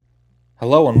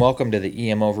Hello and welcome to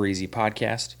the EM Over Easy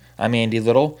podcast. I'm Andy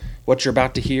Little. What you're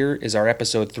about to hear is our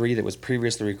episode 3 that was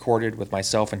previously recorded with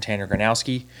myself and Tanner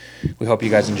Gronowski. We hope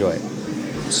you guys enjoy it.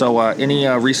 So, any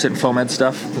recent FOAMed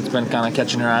stuff that's been kind of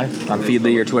catching your eye on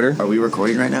Feedly or Twitter? Are we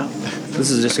recording right now? This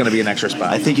is just going to be an extra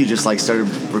spot. I think you just started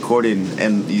recording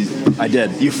and I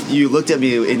did. You looked at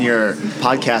me in your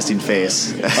podcasting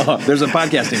face. Oh, there's a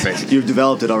podcasting face. You've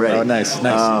developed it already. Oh, nice.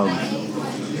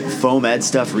 FOAMed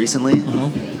stuff recently.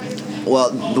 Mm-hmm.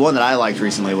 Well, the one that I liked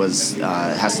recently was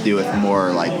has to do with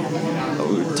more like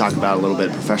we talk about a little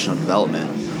bit professional development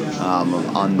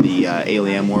on the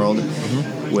ALM world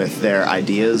with their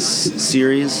ideas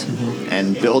series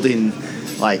and building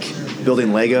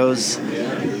Legos.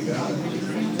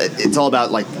 It's all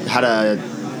about how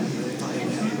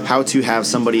to have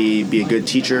somebody be a good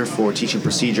teacher for teaching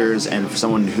procedures, and for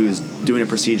someone who's doing a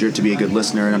procedure to be a good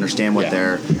listener and understand what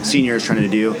their senior is trying to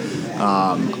do.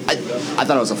 I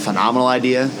thought it was a phenomenal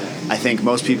idea. I think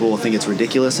most people will think it's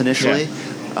ridiculous initially,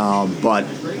 but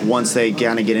once they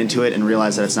kind of get into it and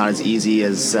realize that it's not as easy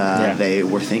as they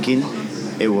were thinking,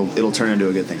 it'll turn into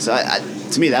a good thing. So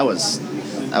to me, that was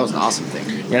an awesome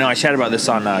thing. I chatted about this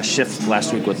on Shift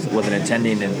last week with an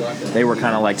attending, and they were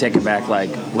kind of taken back,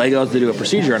 Legos to do a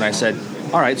procedure, and I said,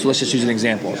 all right, so let's just use an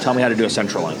example. Tell me how to do a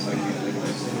central line.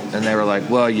 And they were like,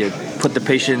 well, you put the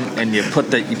patient and you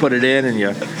put it in and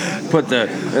you put the,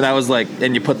 and I was like,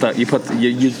 and you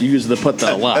use the put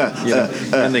the a lot,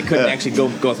 and they couldn't actually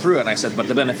go through it. And I said, but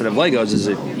the benefit of Legos is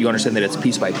that you understand that it's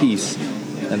piece by piece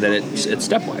and that it's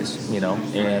stepwise,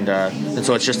 and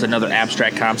so it's just another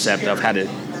abstract concept of how to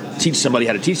teach somebody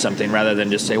how to teach something rather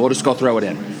than just say, well, just go throw it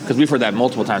in. Because we've heard that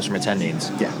multiple times from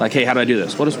attendings. Yeah. Like, hey, how do I do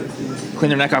this? Well, just clean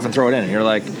their neck off and throw it in. And you're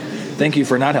like, thank you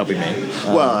for not helping me.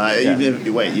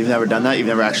 You've never done that? You've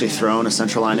never actually thrown a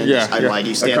central line in? Yeah.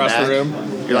 You stand across back. the room.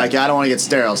 You're like, I don't want to get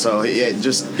sterile, so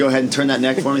just go ahead and turn that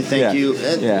neck for me. Thank you.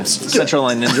 Central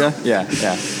line ninja. Yeah.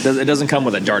 It doesn't come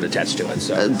with a dart attached to it.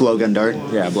 So blowgun dart.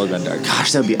 Yeah, blowgun dart.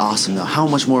 Gosh, that would be awesome though. How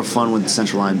much more fun would the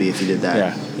central line be if you did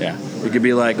that? Yeah. You could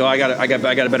be like, oh, I got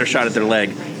a better shot at their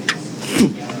leg.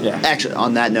 Yeah. Actually,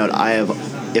 on that note,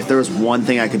 if there was one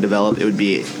thing I could develop, it would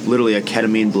be literally a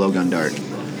ketamine blowgun dart.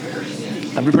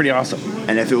 That'd be pretty awesome.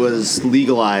 And if it was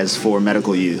legalized for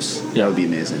medical use, that would be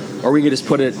amazing. Or we could just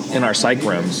put it in our psych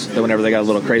rooms that whenever they got a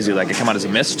little crazy, it come out as a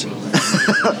mist.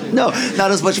 No,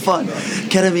 not as much fun.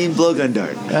 Ketamine blowgun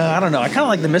dart. I don't know. I kind of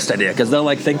like the mist idea because they'll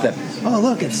think that, oh,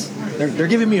 look, they're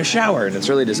giving me a shower, and it's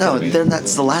really just ketamine. No,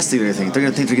 that's the last thing they're going to think. They're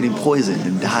going to think they're getting poisoned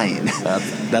and dying.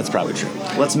 That's probably true.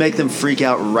 Let's make them freak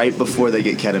out right before they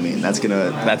get ketamine.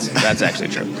 That's actually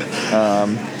true.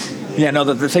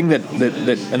 The thing that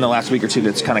in the last week or two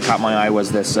that's kind of caught my eye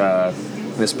was this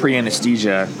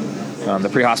pre-anesthesia, the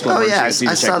pre-hospital emergency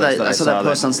anesthesia checklist. I saw that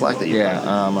post on Slack that you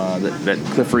that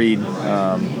Cliff Reed,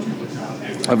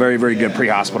 a very, very good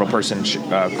pre-hospital person,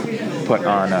 put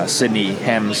on Sydney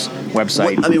Hem's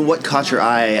website. What caught your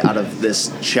eye out of this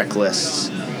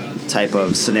checklist type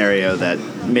of scenario that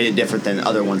made it different than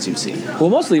other ones you've seen? Well,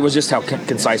 mostly it was just how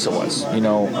concise it was.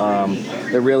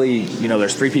 They're really,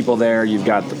 there's 3 people there. You've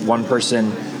got one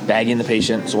person bagging the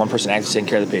patient, so one person actually taking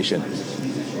care of the patient,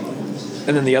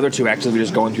 and then the other 2 actively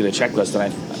just going through the checklist.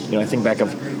 And I think back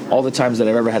of all the times that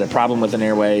I've ever had a problem with an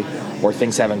airway or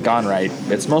things haven't gone right.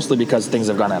 It's mostly because things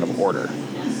have gone out of order.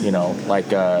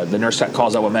 The nurse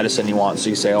calls out what medicine you want, so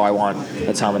you say, oh, I want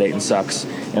etomidate and sucks.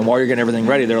 And while you're getting everything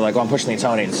ready, they're like, oh, I'm pushing the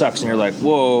etomidate and sucks. And you're like,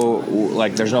 whoa,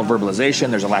 there's no verbalization,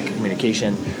 there's a lack of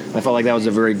communication. And I felt like that was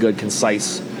a very good,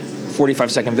 concise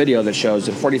 45-second video that shows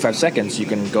in 45 seconds you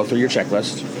can go through your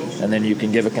checklist, and then you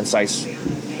can give a concise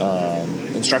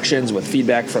instructions with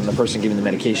feedback from the person giving the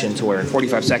medication, to where in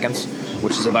 45 seconds,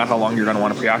 which is about how long you're going to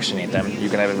want to pre-oxygenate them, you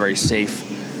can have a very safe,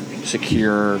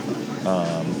 secure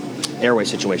airway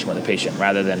situation with a patient,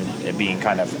 rather than it being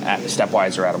kind of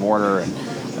stepwise or out of order. And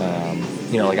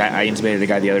I intubated a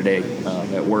guy the other day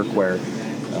at work where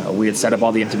we had set up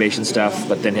all the intubation stuff,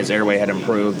 but then his airway had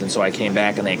improved, and so I came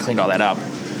back and they cleaned all that up.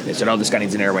 They said, oh, this guy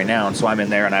needs an airway now. And so I'm in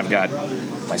there and I've got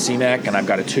my CMAC and I've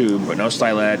got a tube, but no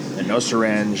stylet and no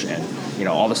syringe, and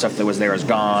all the stuff that was there is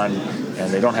gone,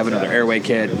 and they don't have another airway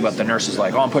kit. But the nurse is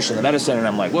like, oh, I'm pushing the medicine, and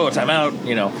I'm like, whoa, time out,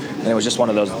 and it was just one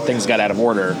of those things got out of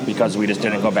order because we just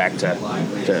didn't go back to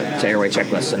airway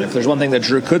checklists. And if there's one thing that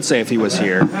Drew could say if he was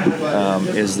here,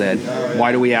 is that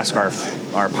why do we ask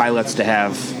our pilots to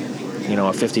have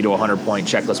a 50 to 100 point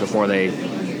checklist before they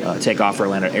take off or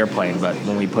land an airplane, but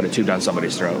when we put a tube down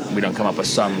somebody's throat, we don't come up with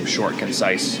some short,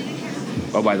 concise,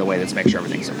 oh, by the way, let's make sure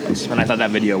everything's in place. And I thought that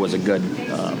video was a good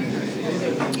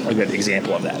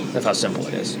example of that, of how simple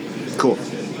it is. Cool.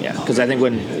 Yeah, because I think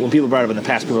when people brought it up in the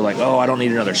past, people were like, "Oh, I don't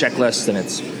need another checklist," and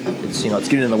it's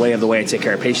getting in the way of the way I take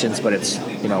care of patients. But it's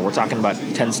we're talking about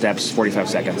 10 steps, 45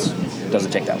 seconds. It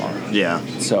doesn't take that long. Yeah.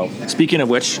 So speaking of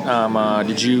which,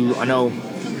 did you? I know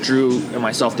Drew and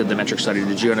myself did the metric study.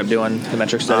 Did you end up doing the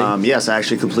metric study? Yes, I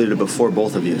actually completed it before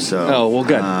both of you. So oh well,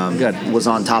 good. Good. Was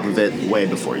on top of it way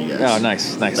before you guys. Oh,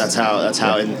 nice. That's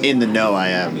how in the know I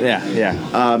am.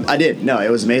 Yeah. I did. No,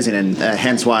 it was amazing, and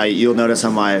hence why you'll notice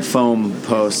on my foam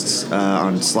posts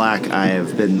on Slack, I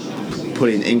have been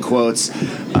putting in quotes,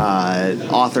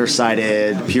 author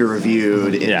cited, peer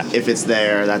reviewed. If it's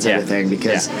there, that's everything,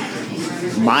 because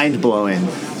mind blowing.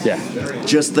 Yeah.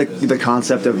 Just the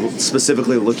concept of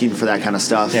specifically looking for that kind of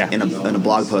stuff in a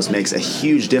blog post makes a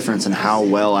huge difference in how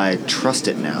well I trust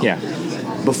it now. Yeah.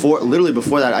 Before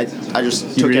that, I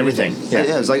just took everything. Yeah.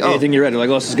 It was like, anything you read, you're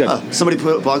like, oh, this is good. Somebody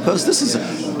put a blog post.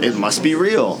 It must be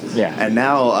real. Yeah. And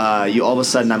now you all of a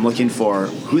sudden I'm looking for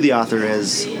who the author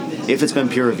is, if it's been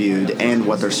peer reviewed, and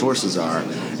what their sources are.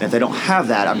 And if they don't have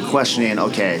that, I'm questioning,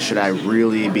 okay, should I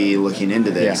really be looking into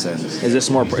this? Yeah. And is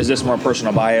this more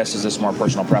personal bias? Is this more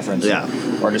personal preference? Yeah.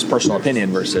 Or just personal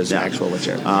opinion versus actual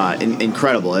legit?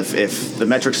 Incredible. If the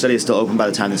metric study is still open by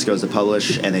the time this goes to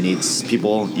publish and they need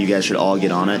people, you guys should all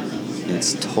get on it.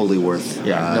 It's totally worth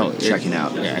checking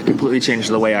out. Yeah, it completely changed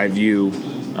the way I view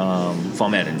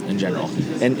FOAMed in general.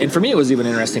 And for me, it was even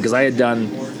interesting because I had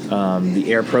done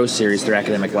the AIR Pro series through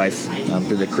Academic Life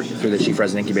through the Chief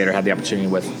Resident Incubator. Had the opportunity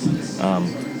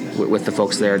with the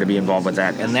folks there to be involved with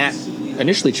that, and that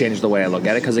initially changed the way I look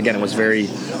at it, because again, it was very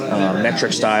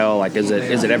metric style. Like, is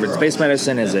it evidence-based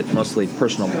medicine? Is it mostly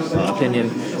personal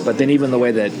opinion? But then even the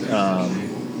way that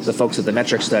the folks at the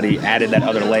metric study added that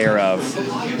other layer of,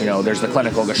 there's the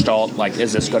clinical gestalt, like,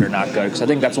 is this good or not good? Because I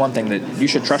think that's one thing that you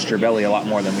should trust your belly a lot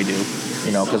more than we do,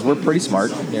 because we're pretty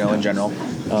smart, in general.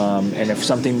 And if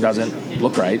something doesn't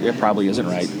look right, it probably isn't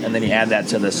right. And then you add that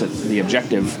to the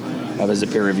objective of, is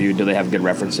it peer reviewed? Do they have good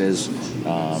references?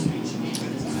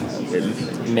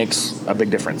 It makes a big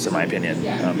difference, in my opinion,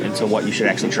 into what you should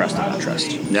actually trust and not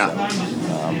trust. Yeah,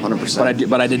 100%.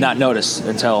 But I did not notice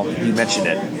until you mentioned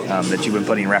it that you've been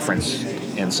putting reference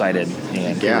and cited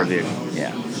and peer reviewed.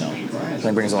 Yeah, so I think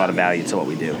it brings a lot of value to what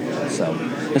we do. So,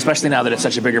 especially now that it's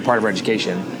such a bigger part of our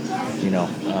education,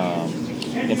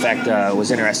 in fact, it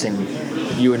was interesting.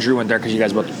 You and Drew went there because you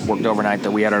guys both worked overnight.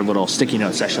 That we had our little sticky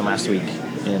note session last week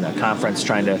in a conference,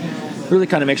 trying to really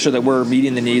kind of make sure that we're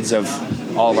meeting the needs of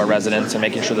all of our residents and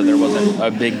making sure that there wasn't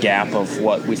a big gap of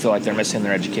what we feel like they're missing in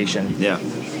their education. Yeah.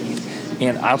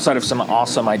 And outside of some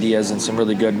awesome ideas and some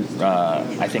really good,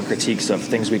 I think, critiques of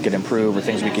things we could improve or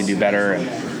things we could do better,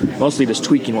 and mostly just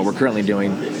tweaking what we're currently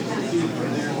doing,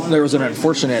 there was an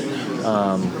unfortunate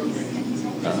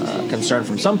concern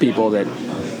from some people that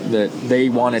they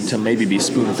wanted to maybe be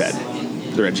spoon-fed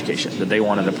their education, that they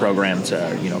wanted the program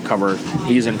to cover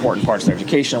these important parts of their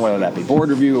education, whether that be board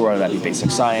review or whether that be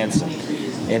basic science.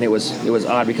 And it was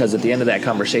odd because at the end of that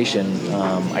conversation,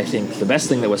 I think the best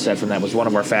thing that was said from that was one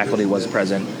of our faculty was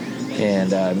present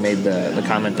and made the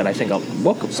comment that I think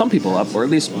woke some people up, or at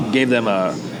least gave them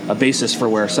a basis for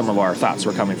where some of our thoughts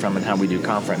were coming from and how we do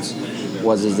conference,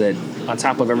 is that on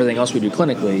top of everything else we do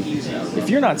clinically, if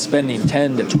you're not spending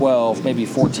 10 to 12, maybe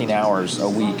 14 hours a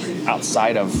week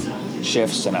outside of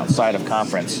shifts and outside of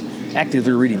conference,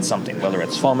 actively reading something, whether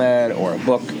it's FOAMed or a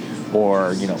book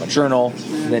or a journal,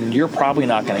 then you're probably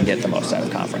not going to get the most out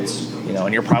of conference.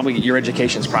 And your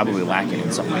education's probably lacking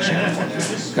in some way, shape, or form,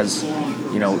 because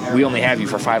we only have you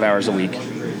for 5 hours a week,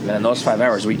 and in those 5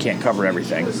 hours we can't cover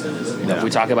everything. If we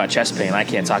talk about chest pain, I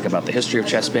can't talk about the history of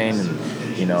chest pain and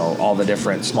all the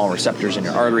different small receptors in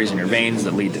your arteries and your veins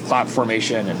that lead to clot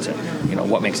formation and to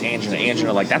what makes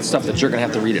angina. Like, that's stuff that you're going to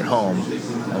have to read at home.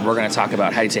 And we're going to talk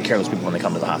about how you take care of those people when they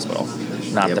come to the hospital,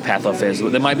 not the pathophys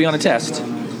that might be on a test,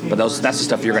 but that's the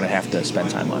stuff you're going to have to spend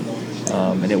time on.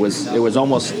 And it was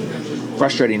almost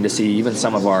frustrating to see even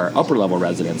some of our upper level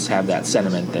residents have that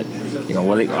sentiment that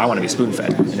I want to be spoon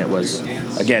fed. And it was,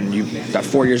 again, you've got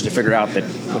 4 years to figure out that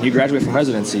when you graduate from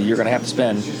residency, you're going to have to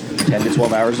spend 10 to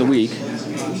 12 hours a week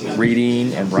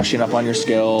reading and brushing up on your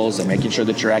skills and making sure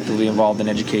that you're actively involved in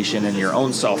education and your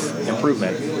own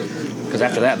self-improvement. Because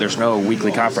after that, there's no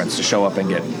weekly conference to show up and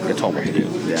get told what to do.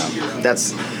 Yeah,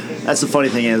 that's the funny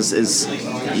thing is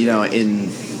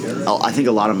I think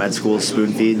a lot of med schools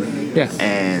spoon feed. Yeah.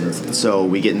 And so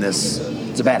we get in this.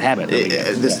 It's a bad habit.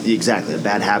 Exactly, a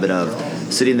bad habit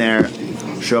of sitting there,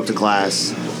 show up to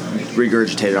class,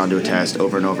 regurgitate it onto a test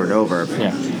over and over and over.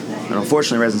 Yeah. And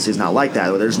unfortunately, residency is not like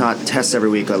that. There's not tests every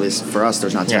week. At least for us,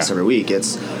 there's not tests every week.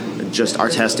 It's just our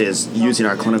test is using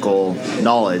our clinical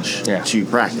knowledge to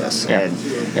practice. Yeah. And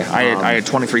I had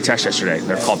 23 tests yesterday.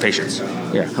 They're called patients.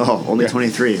 Yeah. Oh, only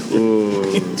 23.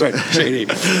 Ooh. That's right. Shady.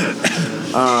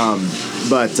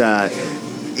 But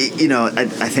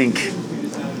I think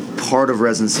part of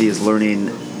residency is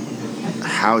learning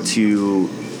how to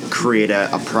create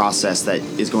a process that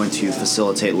is going to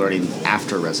facilitate learning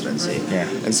after residency. Yeah.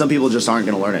 And some people just aren't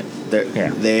going to learn it.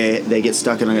 They get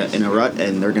stuck in a rut,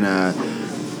 and they're going to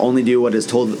only do what is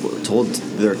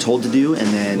they're told to do, and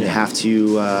then have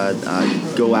to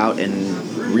go out and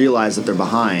realize that they're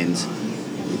behind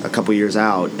a couple years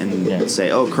out and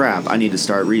say, oh crap, I need to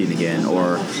start reading again,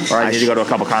 or I need to go to a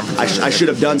couple conferences. I should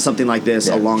have done something like this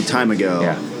a long time ago.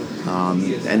 Yeah.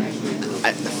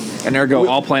 And there go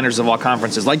all planners of all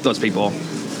conferences, like those people,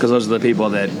 because those are the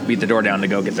people that beat the door down to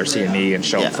go get their CME and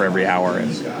show up for every hour.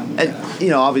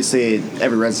 And obviously,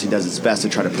 every residency does its best to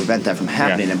try to prevent that from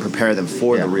happening and prepare them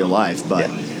for the real life. But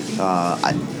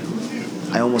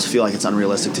I almost feel like it's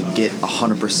unrealistic to get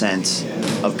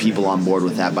 100% of people on board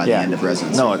with that by the end of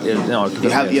residency. No, you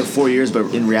have 4 years,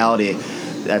 but in reality,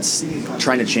 that's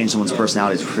trying to change someone's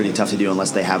personality is pretty tough to do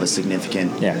unless they have a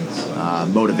significant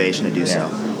motivation to do so.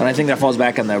 And I think that falls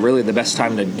back on the best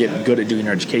time to get good at doing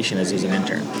your education is as an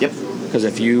intern. Yep. Because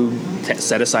if you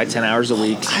set aside 10 hours a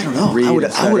week, I don't know.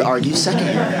 I would argue second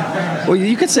year. Well,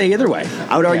 you could say either way.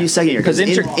 I would argue second year because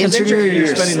intern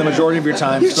you're spending the majority of your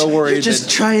time so worried. You're just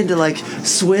trying to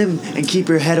swim and keep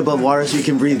your head above water so you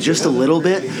can breathe just a little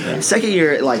bit. Yeah. Second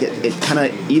year, it kind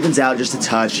of evens out just a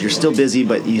touch. You're still busy,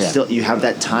 but you have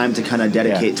that time to kind of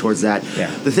dedicate towards that. Yeah.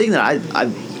 The thing that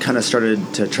I kind of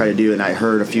started to try to do, and I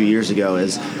heard a few years ago,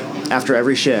 is after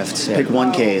every shift, pick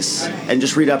one case and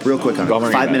just read up real quick on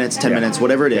it. 5 minutes, 10 minutes,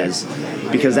 whatever it is,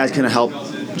 because that's going to help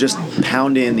just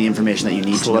pound in the information that you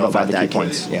need to know about that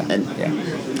case. And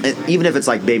even if it's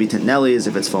like baby Tintinelli's,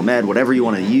 if it's FOAMed, whatever you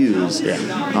want to use,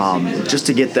 just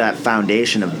to get that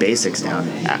foundation of basics down.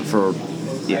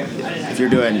 If you're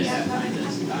doing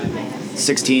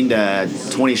 16 to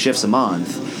 20 shifts a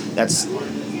month, that's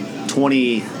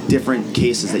 20 different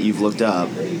cases that you've looked up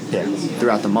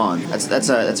throughout the month. That's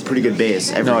a pretty good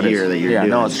base every year that you're doing.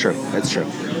 No, it's true. It's true.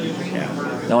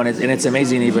 Yeah. No, and it's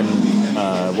amazing even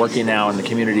working now in the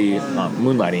community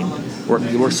moonlighting.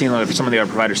 We're seeing some of the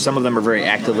other providers. Some of them are very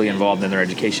actively involved in their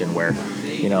education. Where,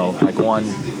 like one,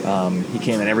 he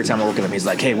came in every time I work with him. He's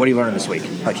like, "Hey, what are you learning this week?"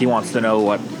 Like he wants to know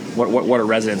what a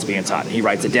resident's being taught. And he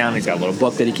writes it down. He's got a little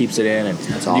book that he keeps it in, and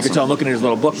awesome. You can tell looking at his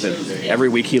little book that every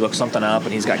week he looks something up,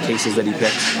 and he's got cases that he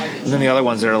picks. And then the other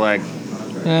ones that are like,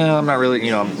 I'm not really,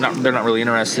 they're not really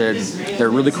interested. They're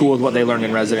really cool with what they learned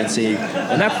in residency,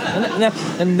 and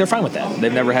they're fine with that.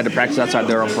 They've never had to practice outside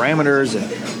their own parameters,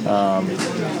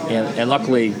 and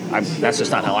luckily, that's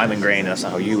just not how I'm ingrained. That's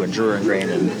not how you and Drew are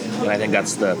ingrained, and I think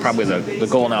that's probably the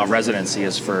goal now of residency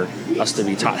is for us to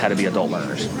be taught how to be adult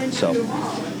learners. So,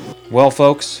 well,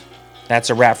 folks,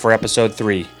 that's a wrap for episode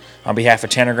 3. On behalf of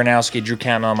Tanner Gronowski, Drew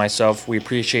Cantwell, and myself, we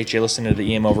appreciate you listening to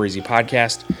the EM Over Easy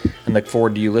podcast and look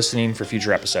forward to you listening for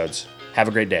future episodes. Have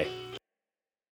a great day.